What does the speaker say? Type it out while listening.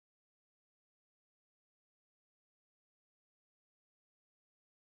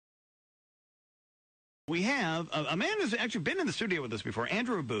We have a man who's actually been in the studio with us before.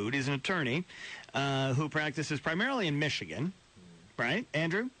 Andrew Abood is an attorney who practices primarily in Michigan. Right,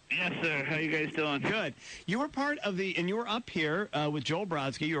 Andrew? Yes, sir. How you guys doing? Good. You were part of and you were up here with Joel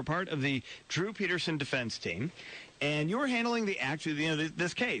Brodsky. You were part of the Drew Peterson defense team, and you were handling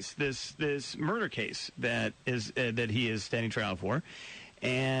this case, this murder case that he is standing trial for,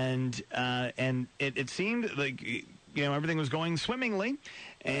 and it seemed like everything was going swimmingly,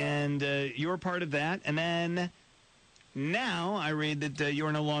 and you were part of that, and then now I read that you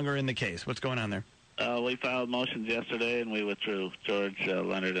are no longer in the case. What's going on there? We filed motions yesterday, and we withdrew, George,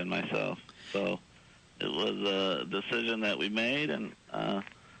 Leonard, and myself. So it was a decision that we made, and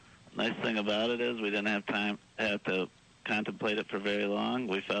nice thing about it is we didn't have to contemplate it for very long.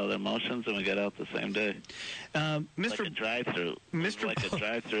 We filed our motions, and we got out the same day. Like a drive-through. Like a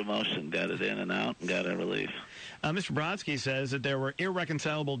drive-through motion. Got it in and out and got our relief. Mr. Brodsky says that there were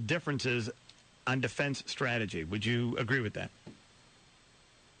irreconcilable differences on defense strategy. Would you agree with that?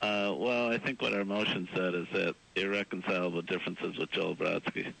 Well, I think what our motion said is that irreconcilable differences with Joel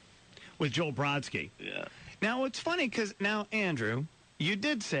Brodsky. With Joel Brodsky? Yeah. Now, it's funny because now, Andrew, you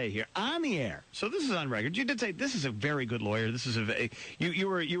did say here on the air, so this is on record, you did say this is a very good lawyer. This is you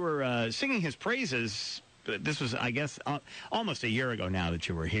were singing his praises. This was, I guess, almost a year ago now that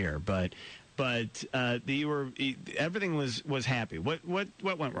you were here, but everything was happy. What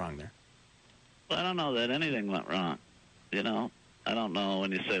went wrong there? Well, I don't know that anything went wrong. I don't know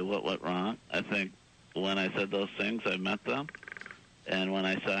when you say what went wrong. I think when I said those things, I meant them. And when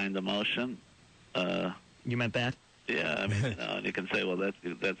I signed the motion... you meant that? Yeah, I mean, and you can say, well,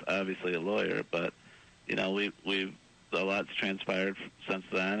 that's obviously a lawyer, but, a lot's transpired since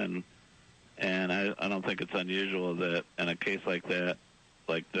then, and I don't think it's unusual that in a case like that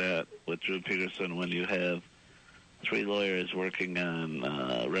with Drew Peterson, when you have 3 lawyers working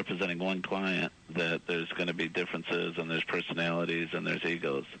on representing one client, that there's going to be differences and there's personalities and there's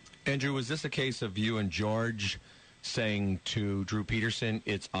egos. Andrew, was this a case of you and George saying to Drew Peterson,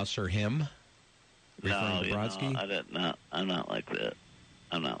 it's us or him? No, I'm not like that.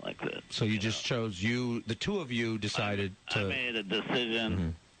 I'm not like that. So you just chose the two of you decided to... I made a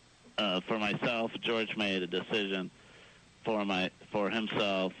decision for myself. George made a decision for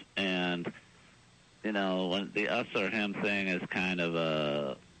himself, and... when the us or him thing is kind of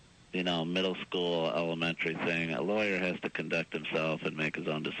a, middle school, elementary thing. A lawyer has to conduct himself and make his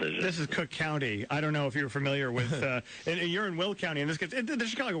own decisions. This is Cook County. I don't know if you're familiar with, and you're in Will County, in this case, the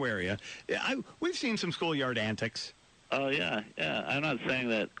Chicago area. We've seen some schoolyard antics. Oh, yeah. I'm not saying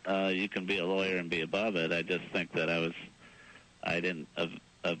that you can be a lawyer and be above it. I just think that I didn't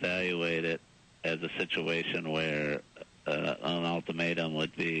evaluate it as a situation where an ultimatum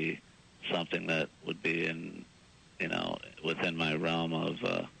would be something that would be within my realm of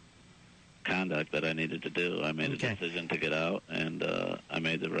conduct that I needed to do. I made a decision to get out, and I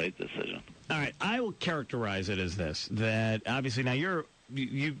made the right decision. All right, I will characterize it as this: that obviously now your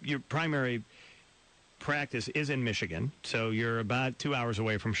primary practice is in Michigan, so you're about 2 hours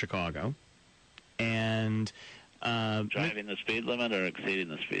away from Chicago, and. Driving the speed limit or exceeding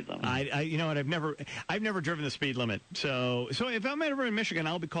the speed limit? You know what? I've never driven the speed limit. So if I'm ever in Michigan,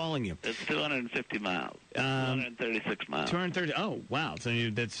 I'll be calling you. It's 250 miles. 236 miles. 230. Oh, wow. So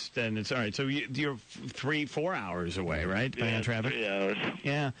then it's all right. So you're 3-4 hours away, right? Depending on traffic. 3 hours.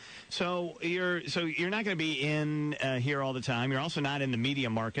 Yeah. So you're not going to be in here all the time. You're also not in the media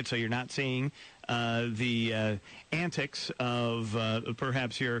market, so you're not seeing the antics of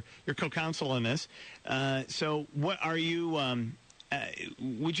perhaps your co-counsel in this. So what are you?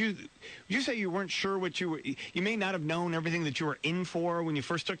 Would you say you weren't sure what you were? You may not have known everything that you were in for when you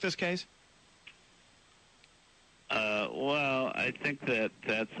first took this case. Well, I think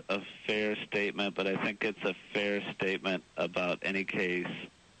that's a fair statement, but I think it's a fair statement about any case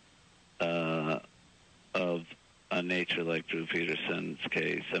of a nature like Drew Peterson's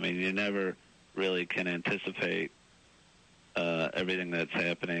case. I mean, you never really can anticipate everything that's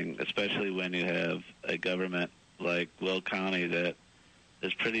happening, especially when you have a government like Will County that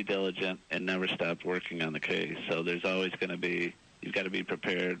is pretty diligent and never stopped working on the case. So there's always going to be, you've got to be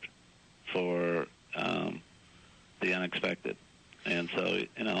prepared for the unexpected. And so,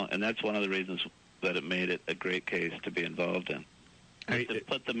 and that's one of the reasons that it made it a great case to be involved in. To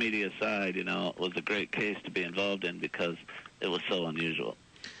put the media aside, it was a great case to be involved in because it was so unusual.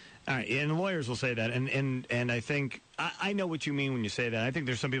 All right, and lawyers will say that, and I think I know what you mean when you say that. I think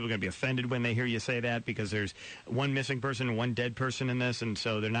there's some people going to be offended when they hear you say that because there's one missing person and one dead person in this, and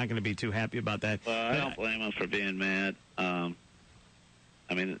so they're not going to be too happy about that. Well, I don't blame them for being mad.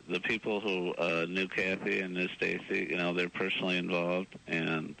 I mean, the people who knew Kathy and knew Stacy, you know, they're personally involved,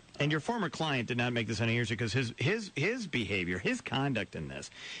 and your former client did not make this any easier because his behavior, his conduct in this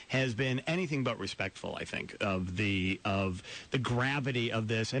has been anything but respectful, I think, of the gravity of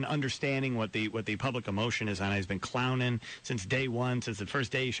this and understanding what the public emotion is on. He's been clowning since day one, since the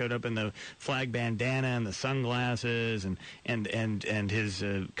first day he showed up in the flag bandana and the sunglasses and his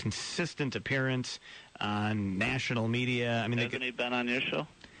consistent appearance on national media. I mean, hasn't he been on your show?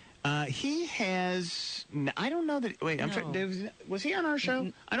 He has. I don't know that. Wait, I'm trying. Was he on our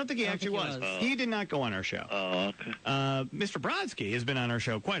show? I don't think he actually was. He did not go on our show. Oh, okay. Mr. Brodsky has been on our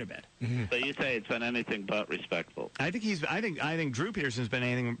show quite a bit. Mm-hmm. So you say it's been anything but respectful? I think Drew Peterson's been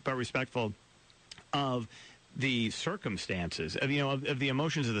anything but respectful of the circumstances, of the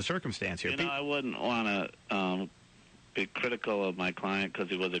emotions of the circumstance here. You know, I wouldn't want to be critical of my client because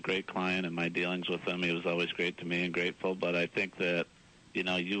he was a great client, and my dealings with him, he was always great to me and grateful. But I think that, you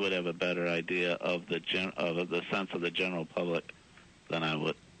know, you would have a better idea of the sense of the general public than I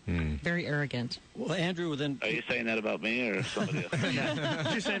would. Very arrogant. Well, Andrew, then... Are you saying that about me or somebody else?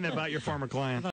 You're saying that about your former client.